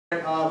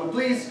But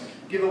please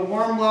give a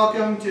warm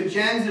welcome to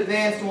Jen's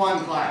Advanced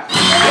 1 class.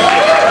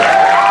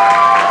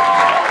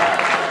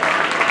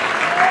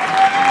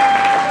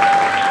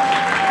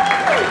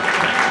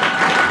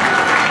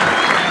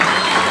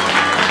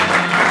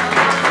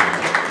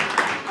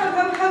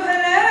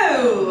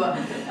 Hello!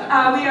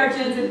 We are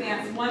Jen's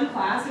Advanced 1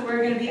 class, and we're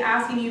going to be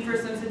asking you for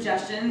some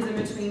suggestions in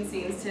between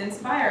scenes to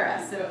inspire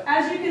us. So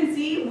as you can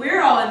see,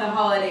 we're all in the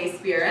holiday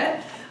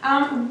spirit.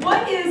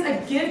 What is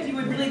a gift you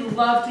would really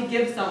love to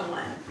give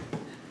someone?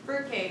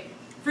 Fruitcake.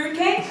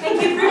 Fruitcake?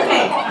 Thank you,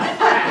 fruitcake.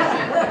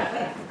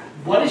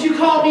 What did you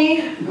call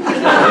me? You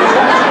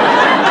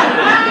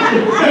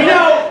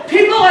know,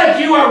 people like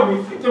you are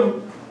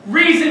the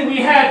reason we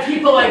had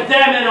people like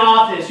them in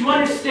office. You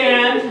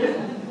understand?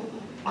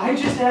 I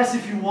just asked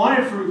if you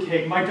wanted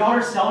fruitcake. My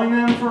daughter's selling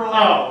them for a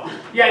Oh,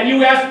 yeah, and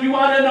you asked, you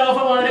wanted to know if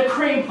I wanted a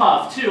cream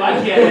puff, too.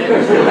 I get it.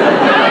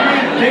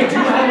 They do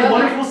have a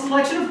wonderful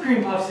selection of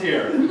cream puffs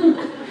here.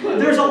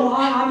 There's a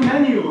lot on the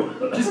menu.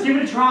 Just give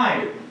it a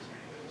try.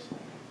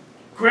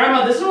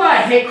 Grandma, this is why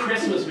I hate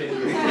Christmas with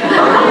you.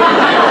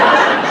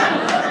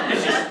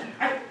 It's just,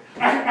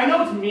 I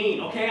know it's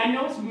mean, okay? I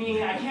know it's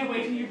mean. I can't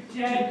wait till you're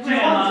dead,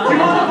 Grandma. Do you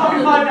want the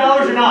fucking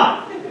 $5 or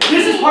not?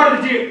 This is part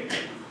of the deal.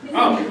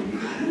 Oh,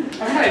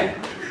 okay.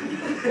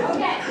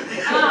 Okay,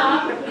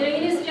 gonna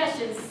give you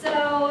suggestions. So,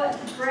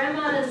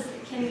 grandmas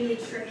can be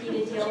tricky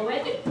to deal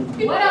with.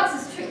 What else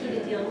is tricky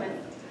to deal with?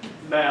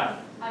 Math.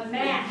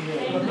 Math.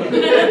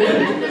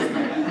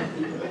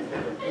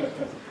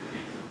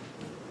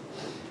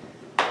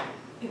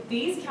 If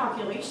these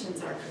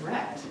calculations are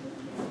correct,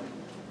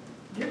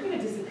 you're going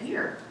to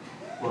disappear.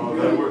 Well,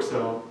 that works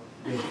out.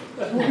 Yeah.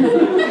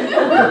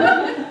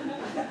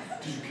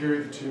 Did you carry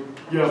the 2?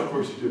 Yeah, of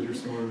course you did. You're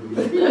smarter than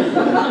me.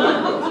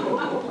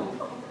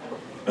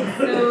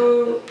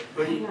 So,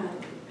 Like, hang on.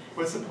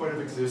 what's the point of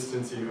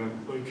existence even?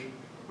 Like,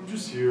 I'm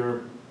just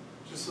here.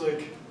 Just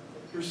like,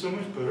 you're so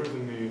much better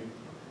than me.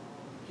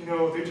 You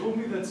know, they told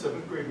me that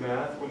 7th grade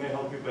math, when they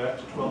helped me back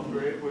to 12th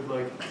grade, would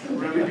like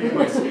really be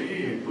my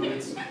speed, but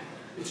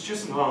it's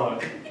just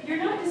not. You're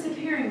not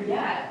disappearing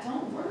yet.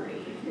 Don't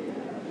worry.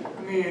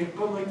 I mean,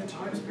 but like the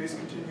time-space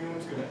continuum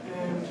is gonna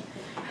end,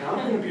 and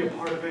I'm gonna be a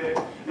part of it.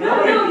 And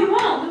No, you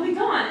won't. You'll be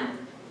gone.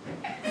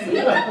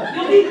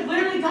 You'll be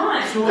literally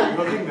gone. So like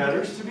nothing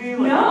matters to me?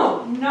 Like,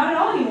 No, not at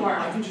all anymore.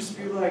 I can just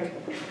be like,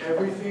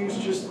 everything's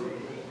just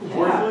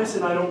worthless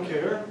and I don't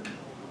care?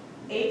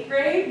 8th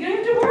grade? You don't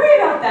have to worry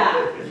about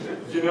that.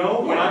 You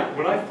know, when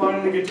I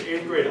finally get to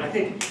 8th grade, I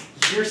think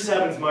year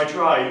 7's my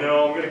try, you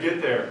know, I'm gonna get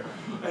there.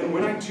 And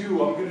when I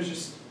do, I'm gonna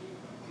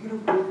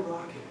really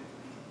rock it.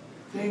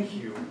 Thank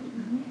you.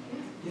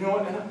 You know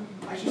what, and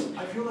I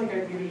feel like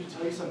I needed to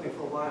tell you something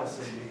for a while,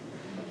 Cindy.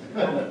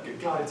 Oh,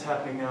 God, it's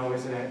happening now,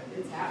 isn't it?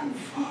 It's happening.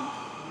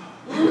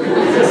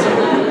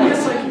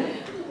 It's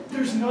like,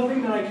 there's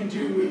nothing that I can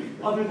do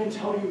other than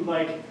tell you,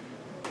 like...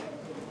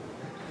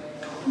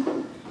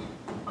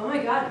 Oh my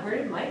God, where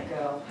did Mike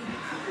go?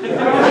 You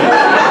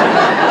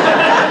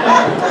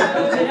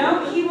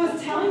know, he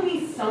was telling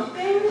me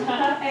something,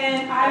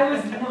 and I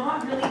was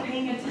not really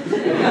paying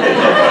attention.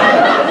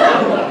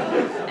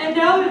 And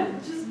now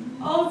just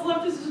all that's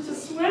left is just a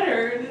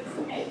sweater. And it's,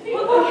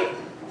 look,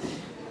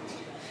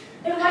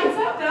 it lights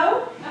up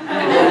though.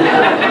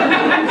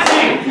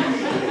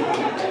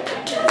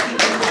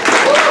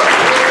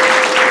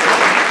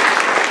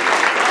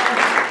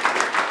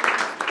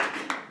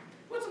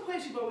 What's a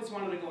place you've always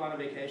wanted to go on a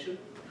vacation?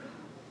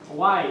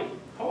 Hawaii.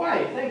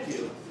 Hawaii, thank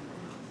you.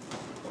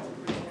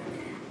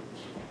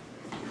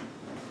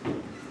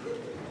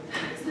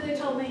 So they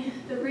told me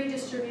they're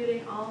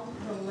redistributing all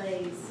the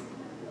Lays.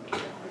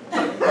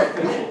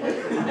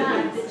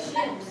 Not the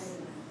chips.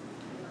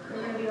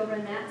 We're going to be over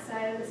on that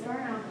side of the store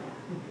now.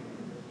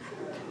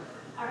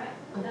 Alright,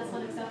 that's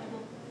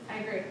unacceptable. I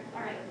agree.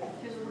 Alright,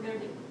 here's what we're going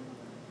to do.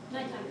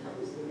 Nighttime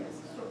comes.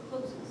 The store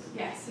closes.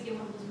 Yes. We get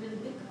one of those really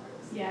big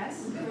cards.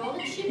 Yes. We put all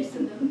the chips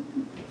in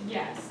them.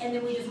 Yes. And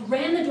then we just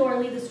ran the door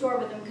and leave the store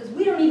with them because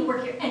we don't need to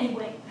work here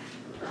anyway.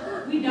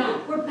 We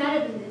don't. We're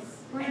better than this.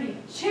 We're gonna be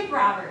chip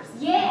robbers.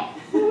 Yeah!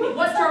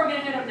 What store are we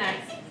gonna hit up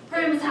next?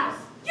 Grandma's house.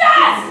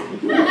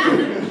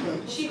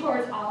 Yes! She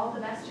hoards all the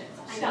best chips.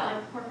 I got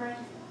like pork rinds,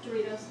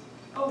 Doritos.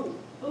 Oh,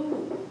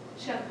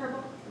 she got the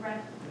purple, the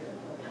red.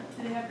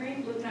 Do they have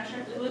green? Blue? Not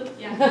sure. Blue?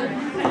 Yeah.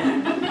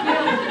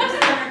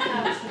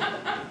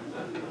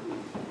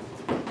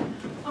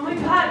 Oh my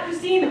God,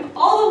 Christine!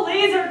 All the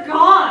Lays are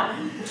gone,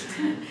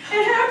 and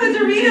half the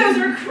Doritos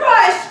are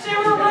crushed, and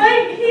we're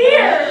right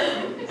here.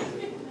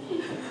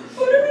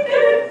 What are we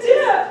gonna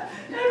do?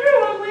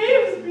 Everyone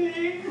leaves me.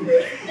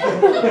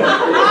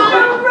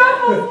 Oh,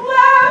 Ruffles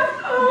left.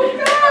 Oh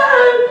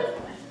God.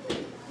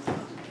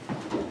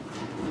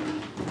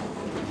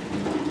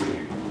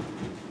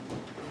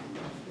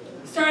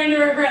 Starting to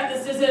regret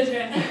this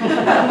decision.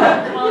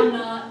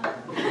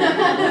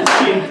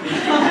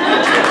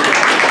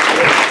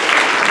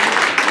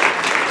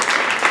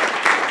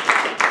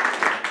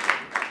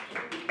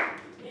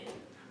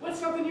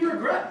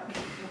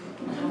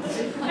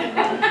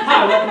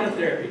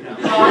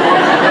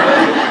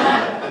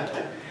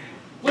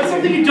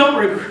 something you don't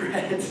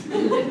regret?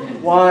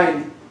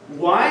 Wine.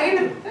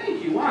 Wine?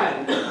 Thank you,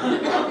 wine.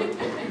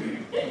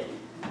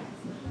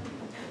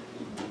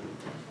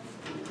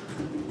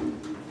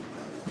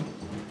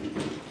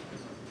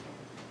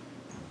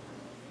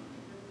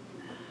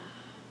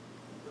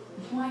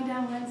 Wind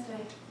down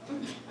Wednesday.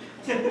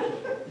 My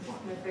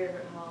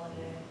favorite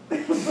holiday. Me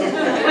too.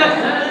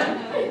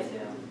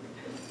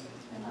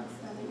 I love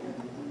spending it.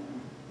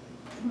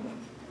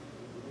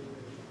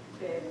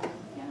 Babe.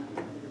 Yeah.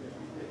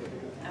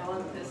 I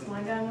want this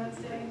wind down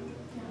Wednesday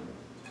Yeah.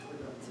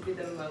 to be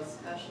the most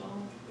special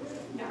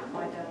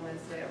wind down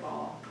Wednesday of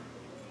all.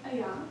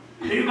 Yeah.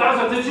 Hey, you guys,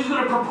 I think she's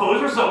gonna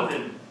propose or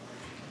something.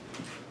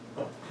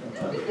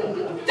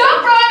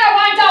 Don't ruin our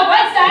wine down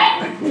Wednesday!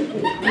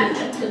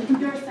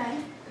 You're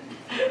saying?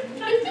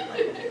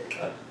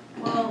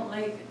 Well,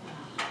 like,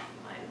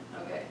 fine,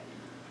 okay.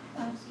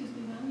 Excuse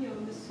me, ma'am, your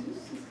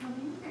masseuse is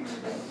coming.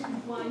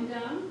 Wine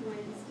down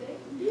Wednesday.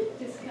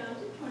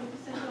 Discounted,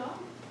 20% off.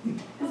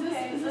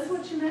 Is this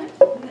what you meant?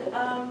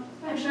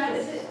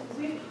 Actually,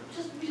 we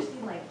just need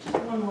like just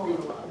one more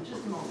little love,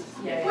 just a moment.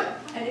 Yeah.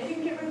 And if you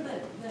can get rid of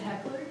the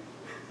heckler.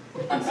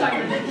 I'm sorry, I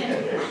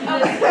can't.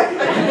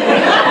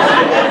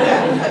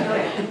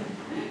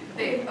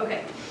 Babe,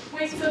 okay.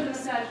 Wait, so the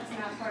massage is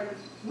not part of.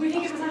 We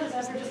can get massages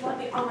after. Just let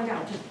me. Oh my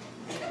god. Just.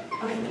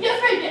 Okay.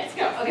 Yes, right, yes,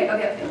 go.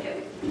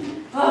 Okay.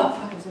 Oh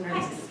fuck, I'm so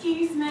nervous.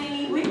 Excuse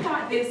me, we've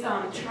got this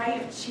tray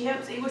of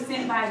chips. It was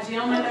sent by a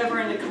gentleman over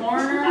in the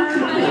corner. To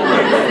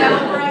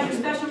celebrate your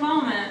special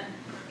moment.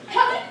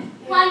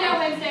 Wine down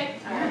Wednesday.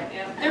 All right,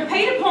 yeah. They're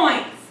pita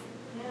points.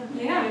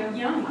 Yeah.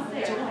 Yum.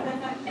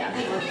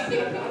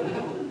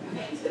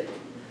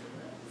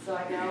 So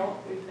I know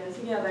we've been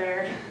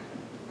together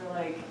for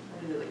like,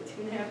 what is it, like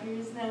 2.5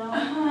 years now? Oh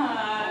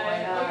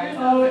my God.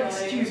 Oh,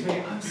 excuse me.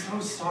 I'm so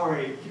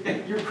sorry.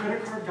 Your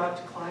credit card got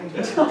declined.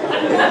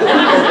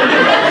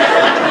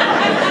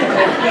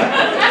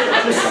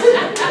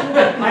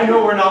 I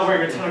know we're not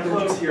wearing a ton of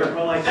clothes here,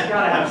 but like, you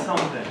gotta have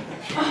something.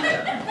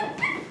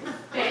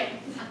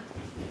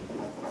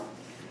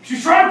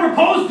 She's trying to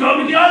propose,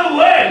 Dummy, get out of the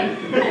way!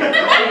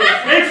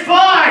 It's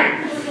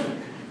fine!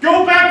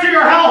 Go back to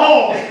your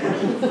hellhole!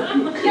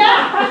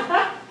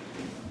 Yeah.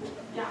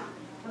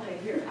 Okay,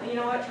 here. You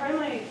know what? Try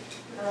my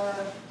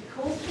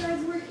Kohl's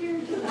cards work here.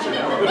 Take a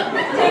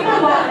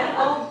wallet.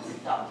 I'll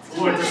stop.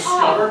 What,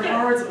 Discover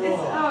cards? Oh.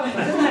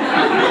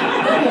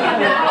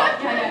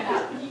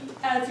 Yeah.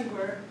 As you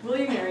were. Will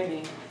you marry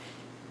me?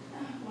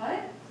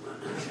 What?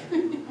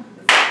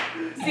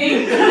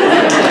 See?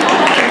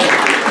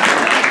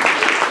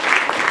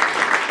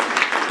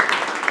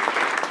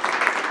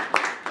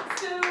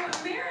 So,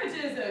 marriage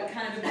is a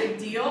kind of a big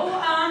deal.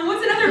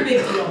 What's another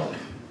big deal?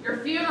 Your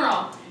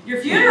funeral. Your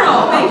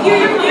funeral. Thank you,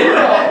 your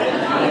funeral.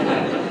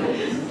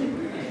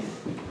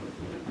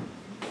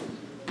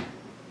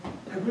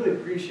 I really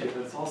appreciate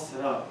that it's all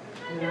set up.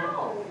 I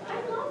know. I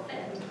love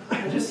it.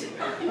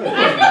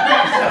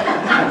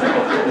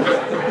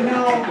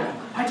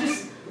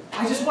 I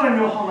just want to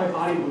know how my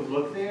body would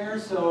look there,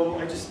 so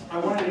I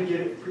wanted to get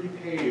it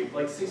prepaid,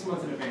 like 6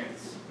 months in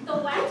advance. The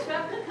wax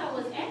replica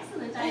was an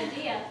excellent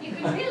idea. You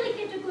could really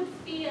get a good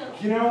feel.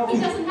 You know, He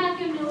doesn't have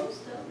your nose,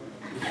 though.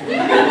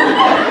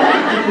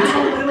 it's a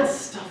little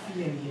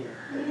stuffy in here.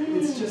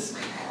 It's just,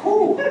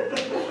 whew.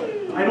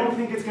 I don't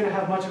think it's going to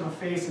have much of a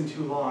face in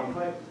too long,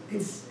 but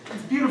it's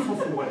beautiful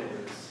for what it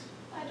is.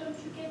 Why don't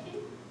you get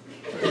in?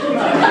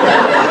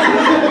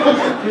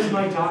 Because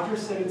my doctor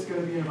said it's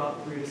going to be in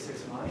about 3 to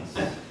 6 months.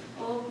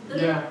 Oh, the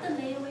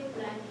layaway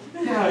plan.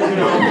 Yeah, you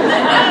know,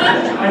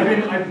 I've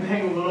been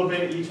paying a little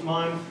bit each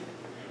month,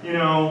 you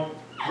know,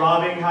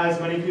 robbing as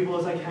many people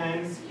as I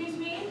can. Excuse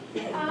me,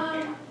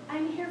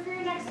 I'm here for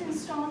your next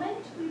installment.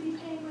 Will you be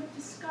paying with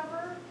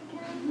Discover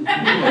again?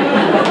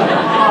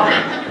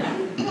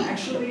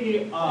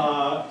 Actually,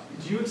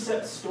 do you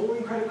accept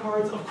stolen credit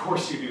cards? Of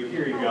course you do.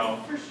 Here you go.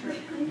 For sure.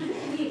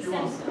 He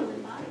accepts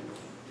stolen bodies.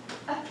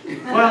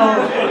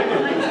 Well,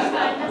 Like you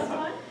find this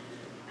one?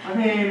 I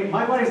mean,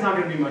 my body's not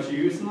going to be much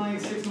use in like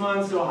 6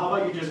 months, so how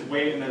about you just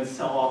wait and then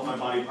sell off my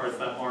body parts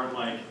that aren't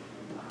like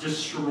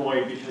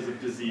destroyed because of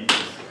disease?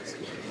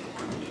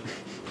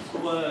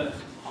 So,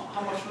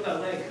 how much for that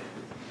leg?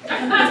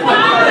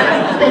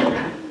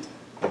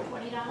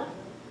 $20?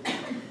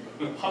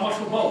 How much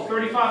for both?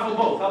 35 for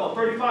both. How about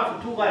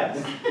 35 for 2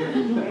 legs?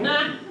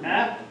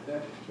 Huh?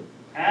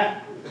 Huh?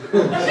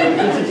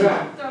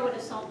 Throw in a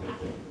salt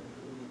packet.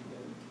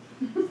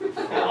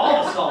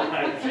 All the salt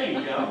packets. There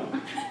you go.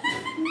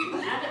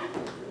 Have it.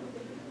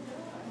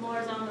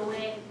 More's on the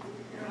way.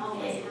 They're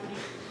always coming.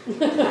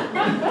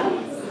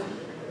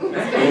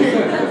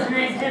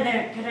 Nice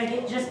Heather, could I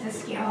get just a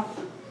scalp?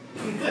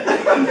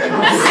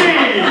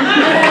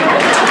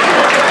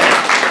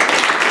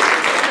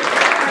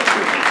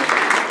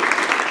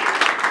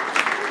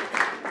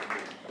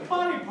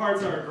 Body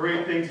parts are a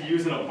great thing to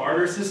use in a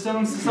barter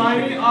system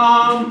society.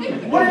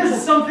 What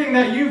is something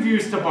that you've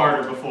used to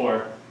barter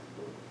before?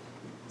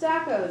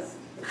 Tacos.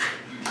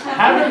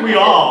 Haven't we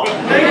all?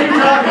 Thank you,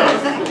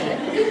 tacos.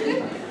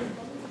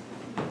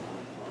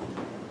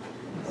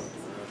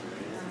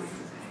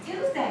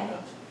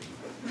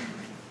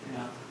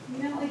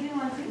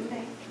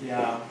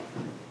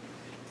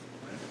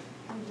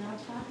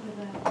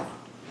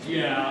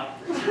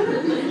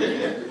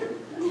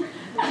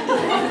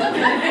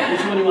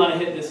 Which one do you want to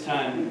hit this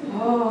time?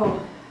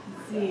 Oh,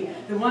 let's see.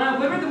 The one on,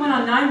 what about the one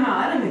on 9 Mile?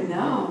 I don't even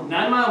know.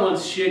 9 Mile one's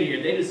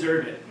shittier. They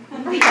deserve it.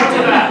 Cut to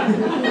that.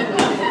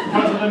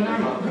 Cut to the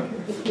memo.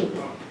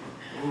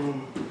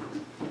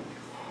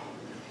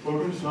 What are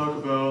we going to talk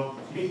about?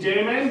 Hey,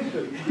 Damon.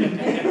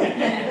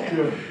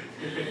 Yeah.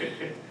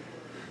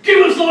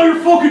 Give us all your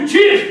fucking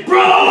chips,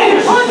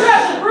 bro!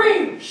 Contract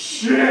supreme!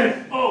 Shit!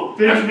 Oh,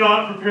 They did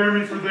not prepare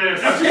me for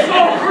this. that's just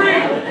so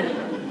cream!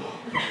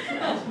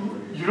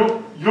 You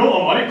know,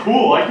 money?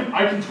 Cool.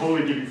 I can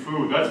totally give you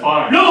food. That's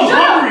fine. No,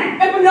 hungry!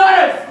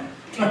 Empanadas!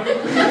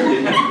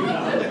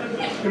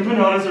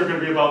 Empanadas are going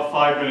to be about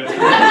 5 minutes.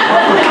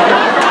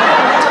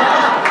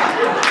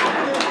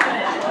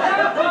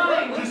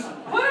 Just,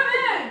 Put them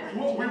in!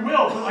 well, we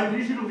will, but I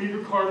need you to leave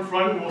your car in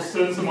front and we'll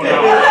send someone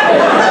out.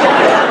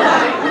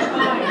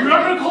 You're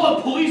not gonna call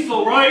the police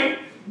though, right?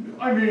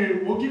 I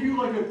mean, we'll give you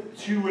like a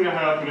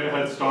 2.5 minute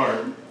head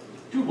start.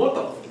 Dude, what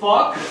the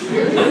fuck? Yo, we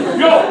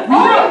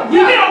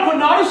get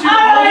empanadas here.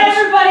 Alright,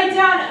 everybody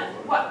down.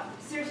 What?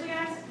 Seriously,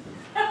 guys?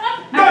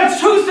 No, it's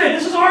Tuesday.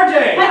 This is our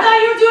day. I thought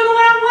you were doing the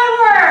one on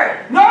Woodward!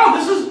 No,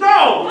 this is no.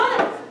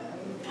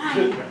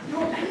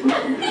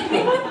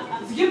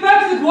 Let's get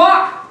back to the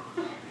guac!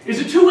 Is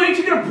it too late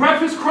to get a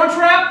breakfast crunch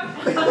wrap?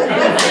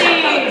 Let's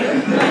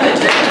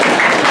see.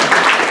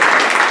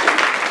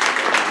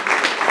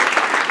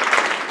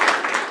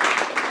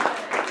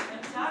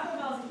 Taco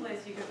Bell's a place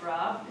you could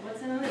rob.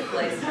 What's another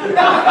place?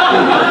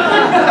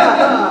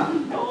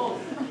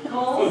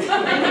 Coles.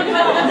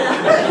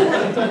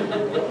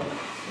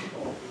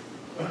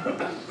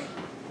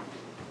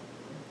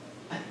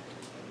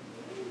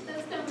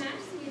 Those don't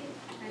match, sweetie.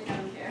 I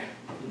don't care.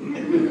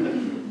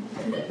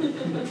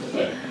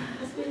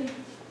 Sweetie,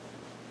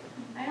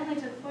 I only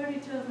took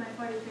 42 of my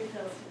 43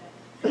 pills today.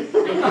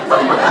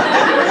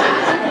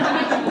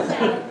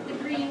 The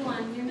green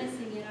one, you're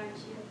missing it, aren't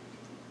you?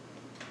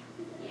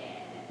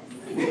 Yes.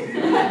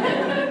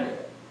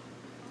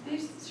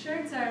 These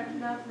shirts are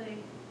lovely. I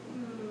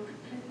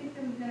think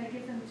I'm going to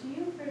give them to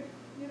you for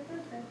your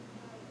birthday.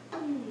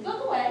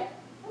 Look away.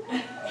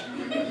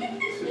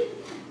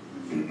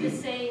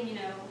 Just saying,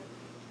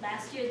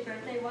 last year's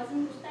birthday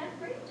wasn't that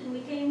great, and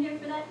we came here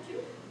for that too.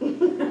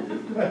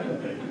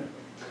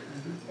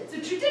 It's a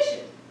tradition.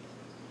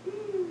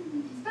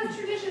 It's the best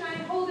tradition I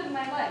hold in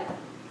my life.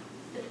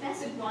 The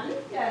best one?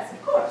 Yes,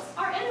 of course.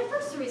 Our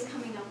anniversary is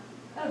coming up.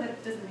 Oh,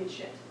 that doesn't mean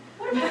shit.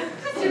 What about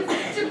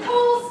Mr.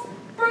 Cole's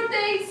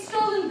birthday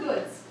stolen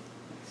goods?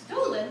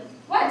 Stolen?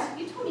 What?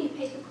 You told me you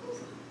paid the Coles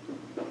card.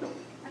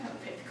 I don't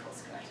pay the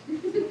Cole's card.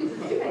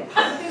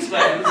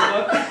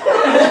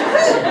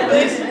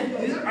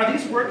 Are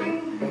these working?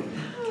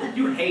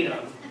 You hate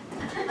them.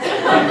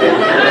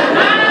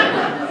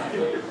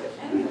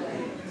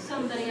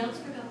 Somebody else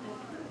forgot their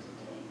card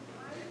today.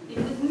 It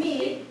was me.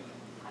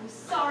 I'm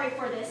sorry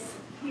for this.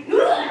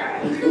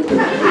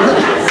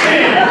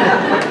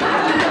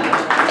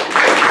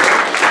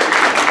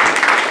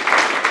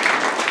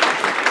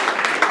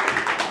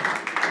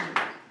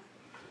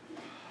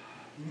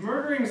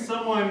 Murdering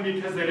someone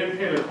because they didn't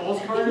pay their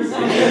Kohl's card is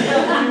something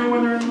you do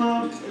when they're in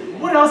love?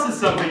 What else is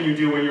something you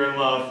do when you're in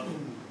love?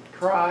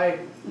 Cry.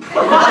 So do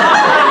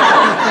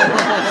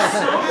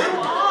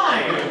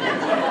I!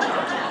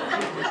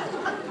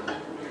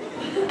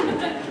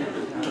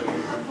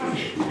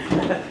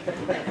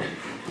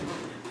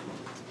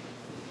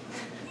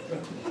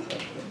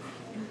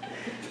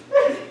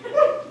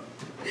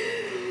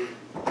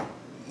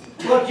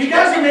 Look, you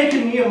guys are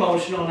making me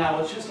emotional now.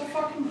 It's just a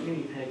fucking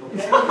guinea pig,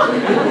 okay?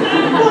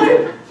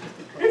 But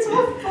it's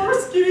our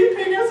first guinea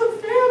pig as a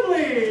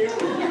family.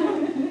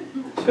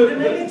 Would it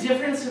make a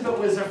difference if it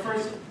was our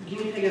first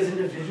guinea pig as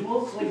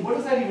individuals? Like, what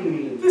does that even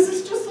mean? This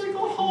is just like a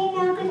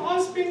hallmark of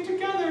us being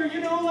together,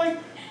 like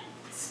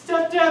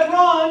stepdad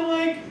Ron,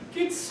 like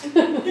it's, you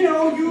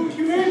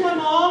married my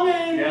mom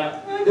and...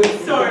 Yeah. I'm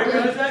sorry,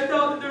 guys. I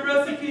thought that the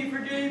recipe for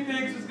guinea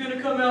pigs was going to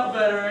come out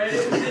better, right?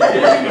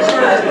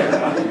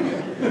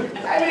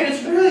 I mean,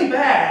 it's really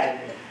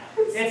bad.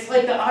 It's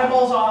like the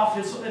eyeballs off.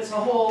 It's the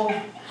whole...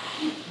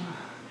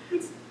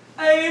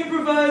 I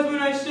improvised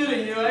when I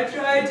shouldn't, I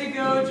tried to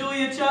go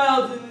Julia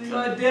Childs and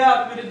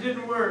adapt, but it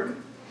didn't work.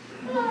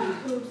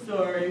 I'm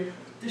sorry.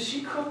 Does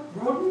she cook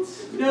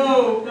rodents?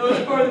 No, that was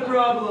part of the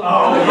problem.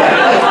 Oh,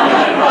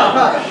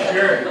 yeah.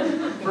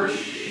 For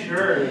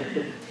sure.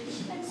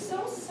 I'm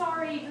so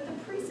sorry, but the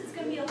priest is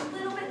going to be a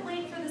little bit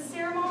late for the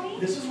ceremony.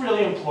 This is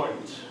really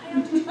important. I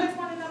know, did you guys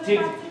want to know Did-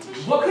 about the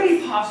petition? What could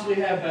he possibly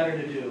have better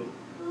to do?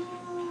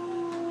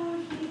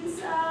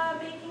 He's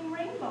baking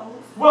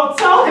rainbows. Well,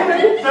 tell him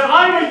that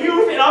I'm a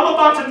youth and I'm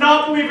about to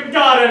not believe in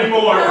God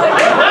anymore.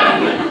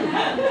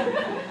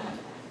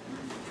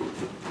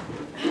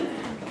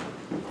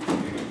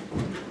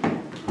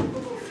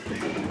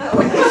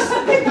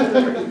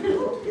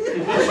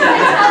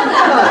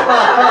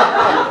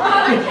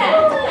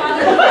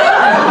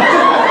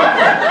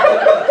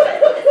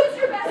 This is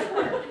your best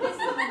work. This is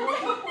the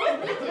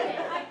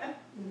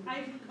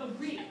I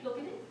agree. Look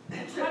at it.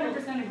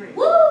 100% agree.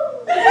 Woo!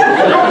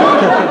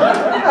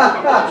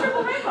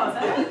 Triple rainbows. I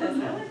like this.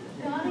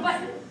 But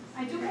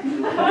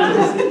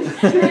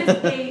There is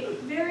a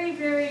very,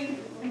 very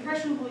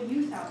impressionable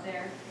youth out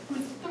there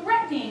who's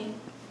threatening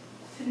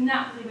to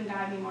not believe in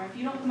God anymore if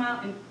you don't come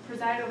out and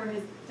preside over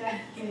his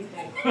dead guinea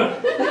pig. All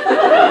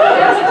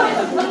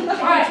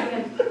right.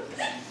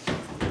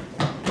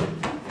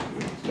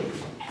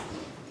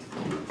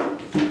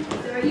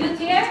 There are youth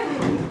here.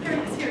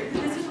 Here,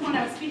 this is the one I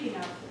was speaking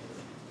of.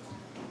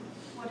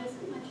 What is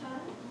it, my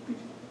child?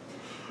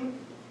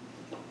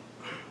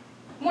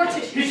 More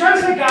tissue. He's trying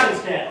to say God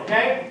is dead,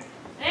 okay?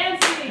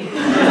 Nancy!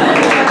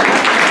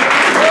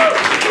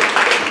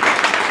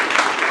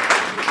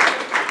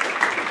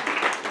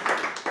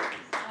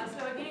 So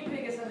a guinea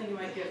pig is something you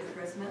might get for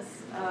Christmas.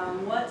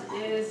 What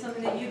is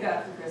something that you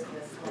got for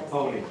Christmas?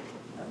 Pony.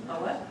 A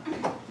what?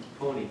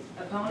 Pony.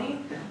 A pony?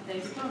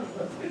 Thank you, pony.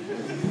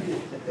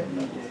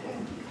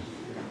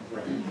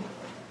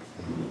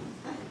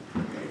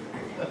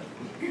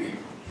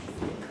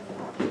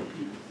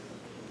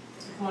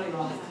 Pony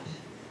lost.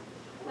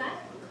 What?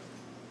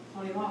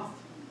 Pony lost.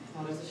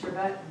 Well, there's a sure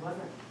bet. It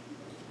wasn't.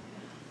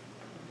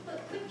 But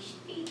which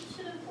feet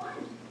should have won?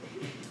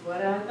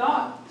 What I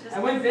thought. I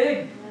went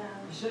big. No.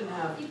 I shouldn't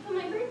have. You put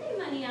my birthday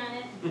money on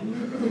it.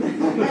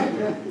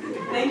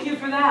 Thank you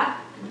for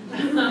that. So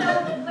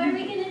what are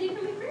we gonna do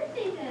for my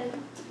birthday then?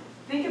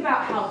 Think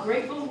about how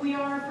grateful we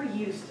are for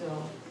you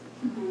still.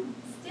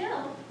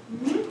 Still?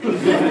 Am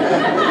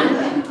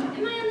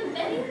I on the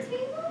betting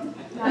table?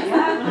 Not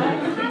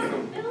yet.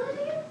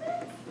 Possibility of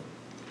this?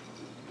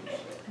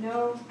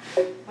 No,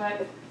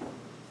 but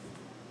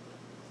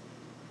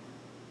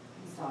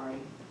I'm sorry.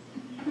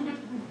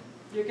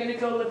 You're gonna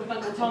go live with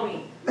Uncle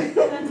Tony.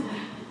 Am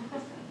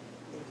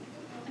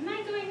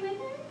I going with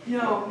her?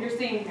 No, you're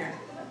staying here.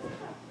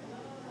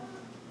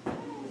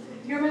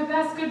 You're my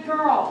best good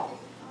girl.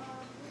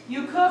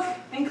 You cook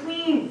and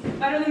clean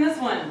better than this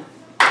one.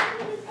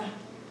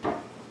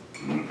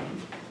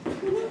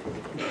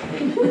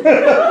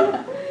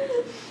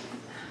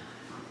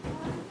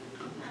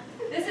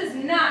 This is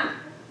not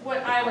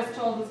what I was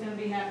told was going to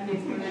be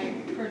happening when I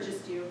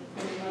purchased you.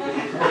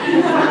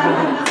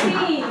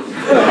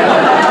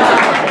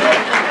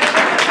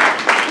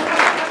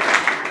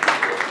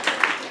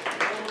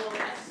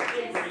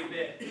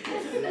 This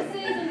is the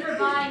season for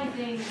buying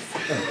things.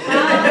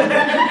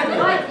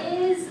 What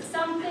is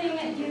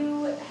something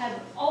you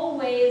have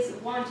always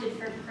wanted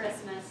for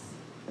Christmas?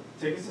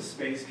 Tickets to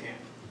space camp.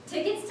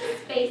 Tickets to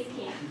space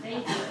camp.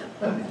 Thank you.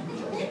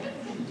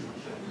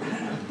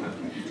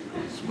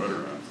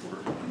 Sweater on for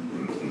it.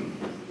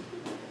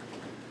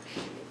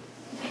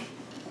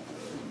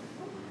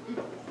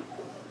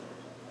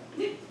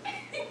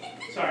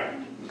 Sorry.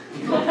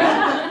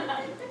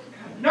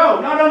 No.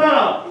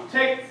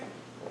 Take.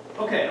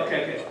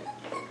 Okay.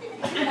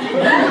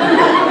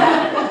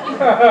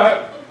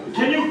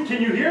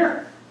 Can you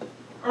hear?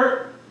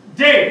 Or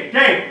Dave,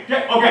 okay.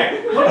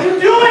 What are you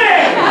doing?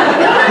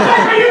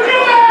 What are you doing?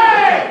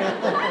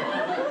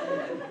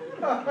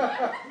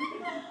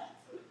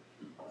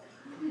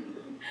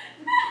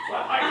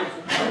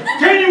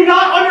 Can you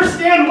not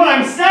understand what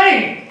I'm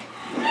saying?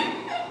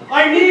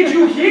 I need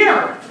you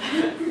here.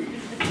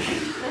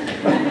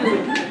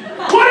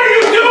 What are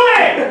you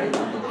doing?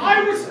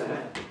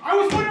 I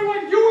was wondering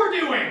what you were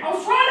doing. I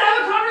was trying to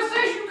have a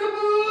conversation.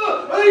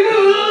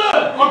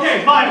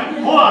 Okay, fine.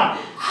 Hold on.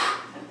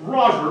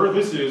 Roger,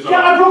 this is...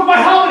 Yeah, I broke my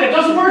helmet. It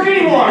doesn't work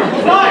anymore.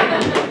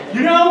 Fine.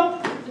 You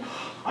know,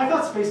 I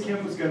thought space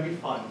camp was going to be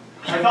fun.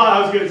 I thought I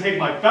was going to take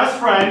my best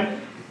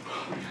friend,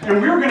 and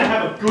we were going to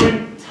have a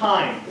good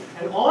time.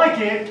 And all I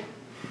get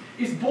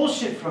is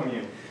bullshit from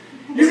you.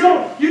 You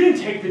didn't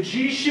take the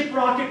G-ship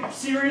rocket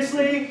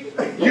seriously.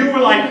 You were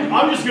like,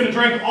 I'm just going to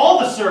drink all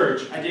the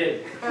surge. I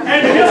did.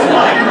 And just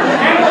like,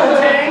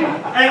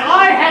 and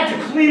I had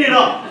to clean it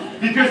up.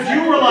 Because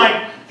you were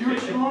like, your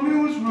tummy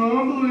was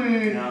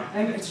rumbling. No.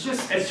 And it's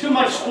It's too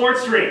much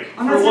sports drink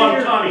I'm for not one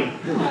saying tummy.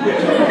 I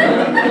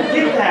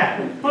get that.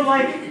 But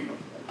like,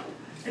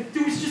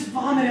 there was just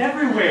vomit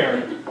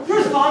everywhere. There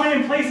was vomit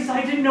in places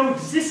I didn't know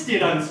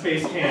existed on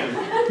space camp.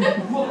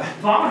 Well,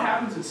 vomit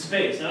happens in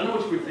space. I don't know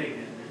what you were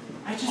thinking.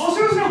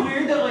 Also, isn't it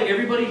weird that like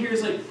everybody here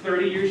is like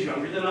 30 years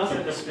younger than us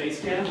at the space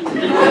camp? Really,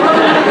 to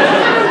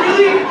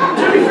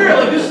be fair,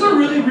 like this is a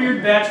really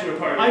weird bachelor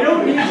party. I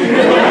don't need you.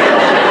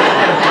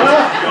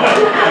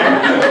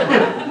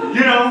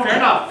 You know,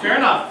 Fair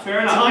enough.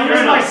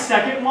 Tanya's my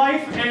second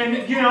wife,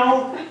 and you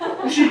know,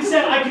 she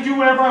said I could do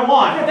whatever I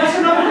want. That's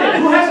another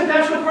thing. Who has a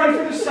bachelor party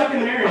for their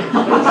second marriage?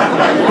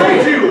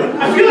 I do.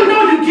 I feel like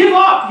no, you give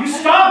up. You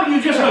stop and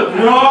you just go,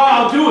 no,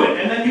 I'll do it,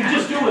 and then you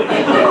just do it.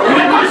 You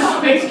go to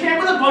space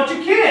camp with a bunch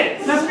of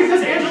kids. That's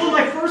because Angela,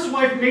 my first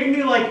wife, made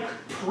me like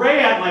pray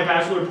at my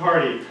bachelor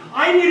party.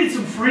 I needed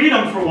some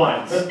freedom for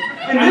once,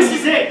 and this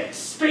is it.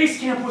 Space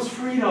camp was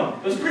freedom.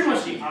 It was pretty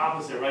much the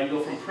opposite, right? You go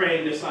from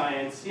praying to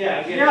science. Yeah,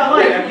 I get it. Yeah,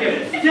 like, I get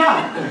it.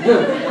 yeah.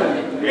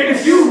 And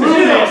if you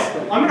ruin this,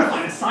 I'm gonna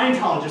find a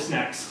Scientologist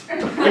next. I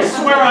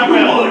swear I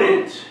will.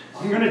 Wouldn't.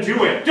 I'm gonna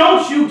do it.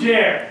 Don't you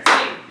dare!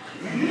 Science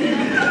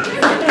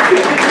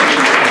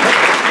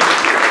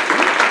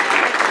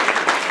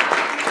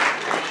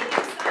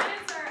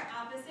are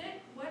opposite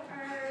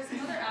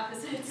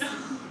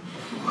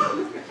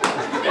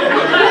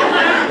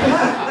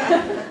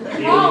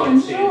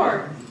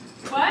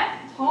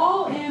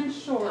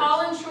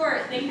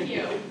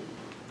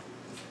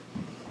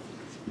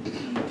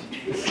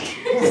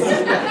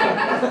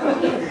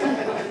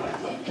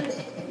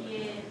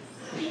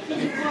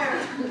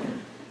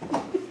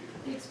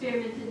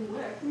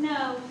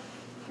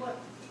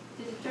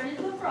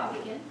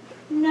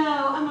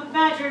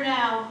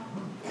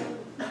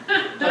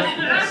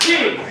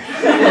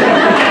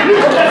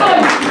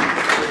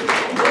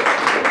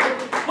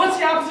What's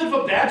the opposite of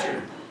a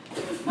badger?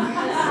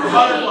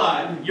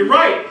 Butterfly. You're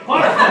right,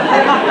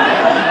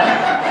 butterfly.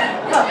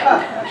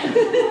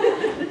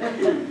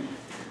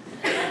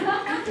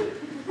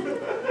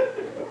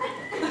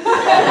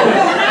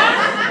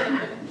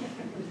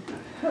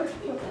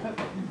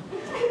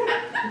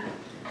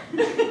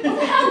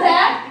 Hell,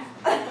 Dad!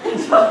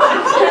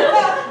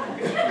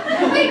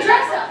 Wait,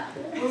 dress up!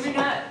 Were we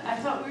not, I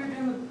thought we were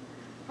doing the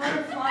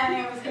butterfly, and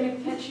I was gonna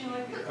catch you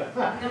like,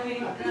 and then we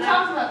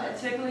talked about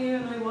this. tickle you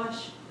and we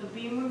watched the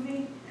Bee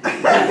movie.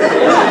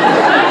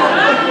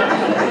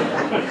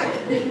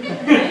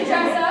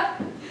 Dress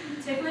up.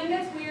 Tickling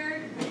gets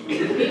weird.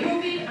 Bee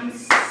movie, I'm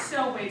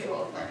so way too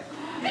old for it.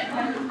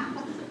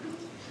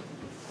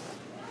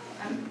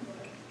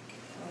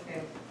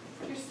 Okay.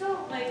 You're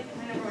still like,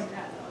 I never went to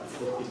that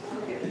though.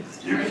 Okay.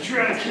 You can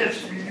try to catch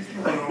me if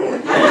you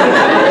want.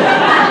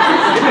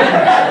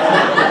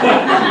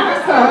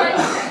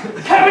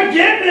 Have a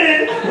get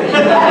it!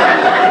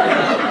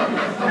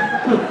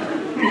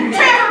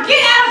 Trevor,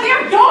 get out of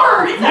their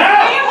yard! It's a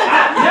family!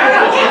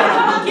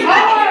 Get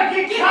back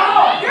in your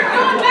You're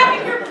going back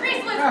in your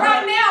chrysalis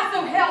right now, so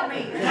help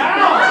me! Down!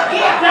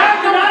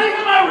 Down! You're not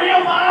even my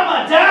real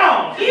mama!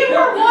 Down! You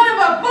were one of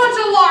a bunch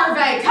of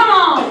larvae, come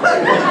on! I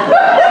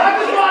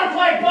just want to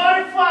play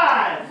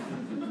butterflies!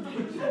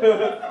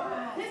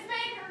 Miss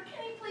Baker,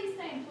 can you please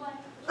stay and play?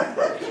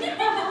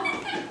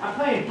 I'm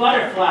playing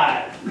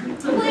butterflies.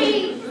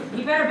 Please.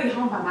 You better be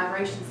home by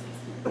migration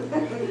season.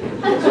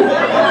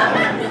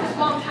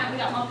 Long time, we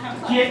got long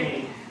time left. Get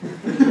me.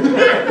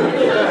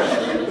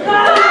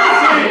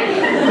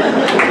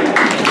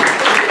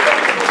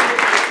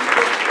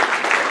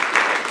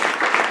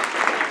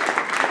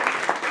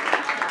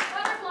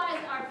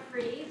 Butterflies are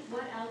pretty.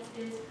 What else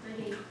is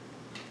pretty?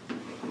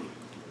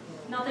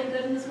 Nothing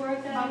good in this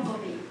word, then?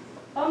 Bumblebee.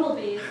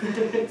 Bumblebees.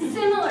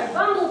 Similar,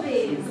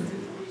 bumblebees.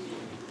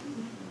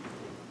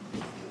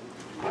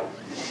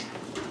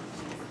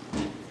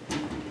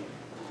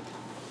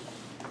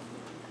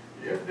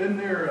 Yep, then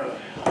their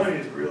honey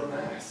is real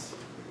nice.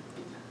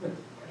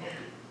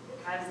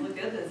 Hives look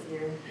good this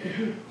year.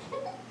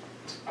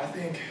 I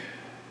think,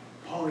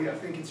 Polly, I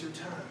think it's your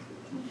time.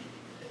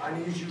 I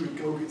need you to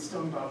go get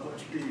stung by a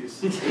bunch of bees.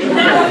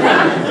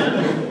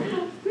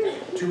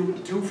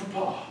 two for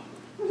Pa.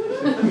 I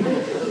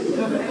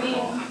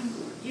mean,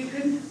 you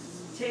could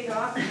take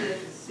off the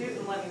suit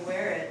and let me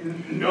wear it.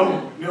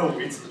 No,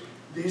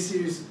 this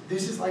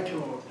is like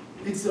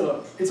it's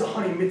a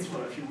honey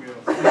mitzvah, if you will.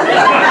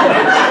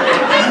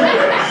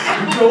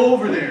 You go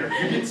over there,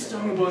 you get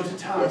stung a bunch of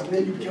times, and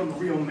then you become a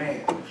real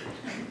man.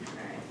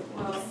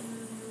 Well,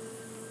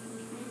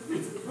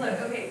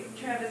 look, okay,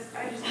 Travis, I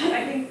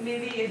think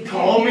maybe if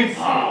Call me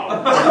Pa.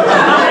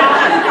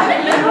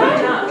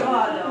 You're not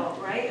Pa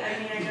though, right? I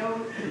mean, I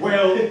know.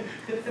 Well,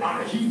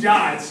 he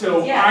died,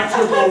 so Yes. I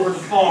took over the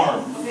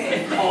farm.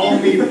 Okay. Call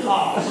me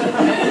Pa.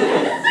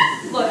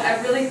 Look, I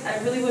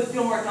really would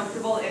feel more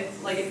comfortable if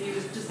you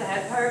just the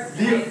head part.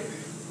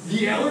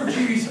 The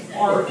allergies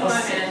are Come on,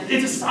 man.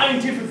 it's a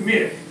scientific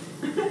myth.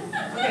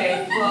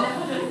 Okay, well,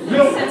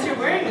 No. since you're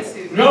wearing a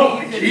suit, No,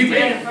 maybe you could keep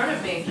stand it. in front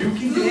of me. You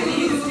can Maybe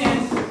you could stand.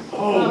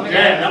 Oh, my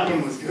Dad, that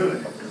one was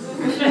good.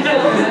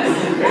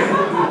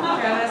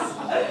 Travis,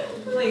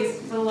 please,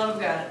 for the love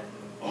of God.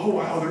 Oh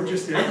wow, they're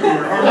just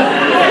everywhere, aren't they?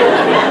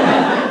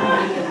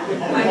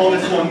 I'll call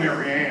this one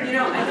Mary Ann. You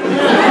know, I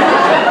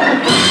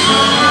think.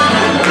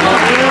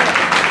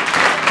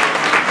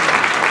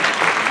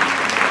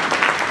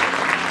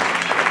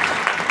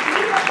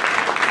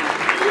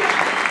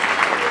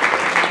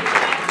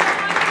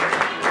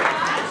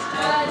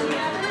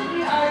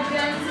 We are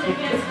Gens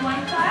Against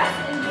One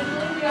class,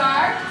 individually we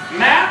are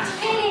Matt,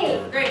 Penny.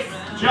 Grace.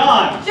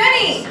 John.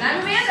 Jenny! And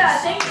I'm Amanda.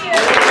 Thank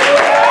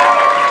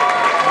you.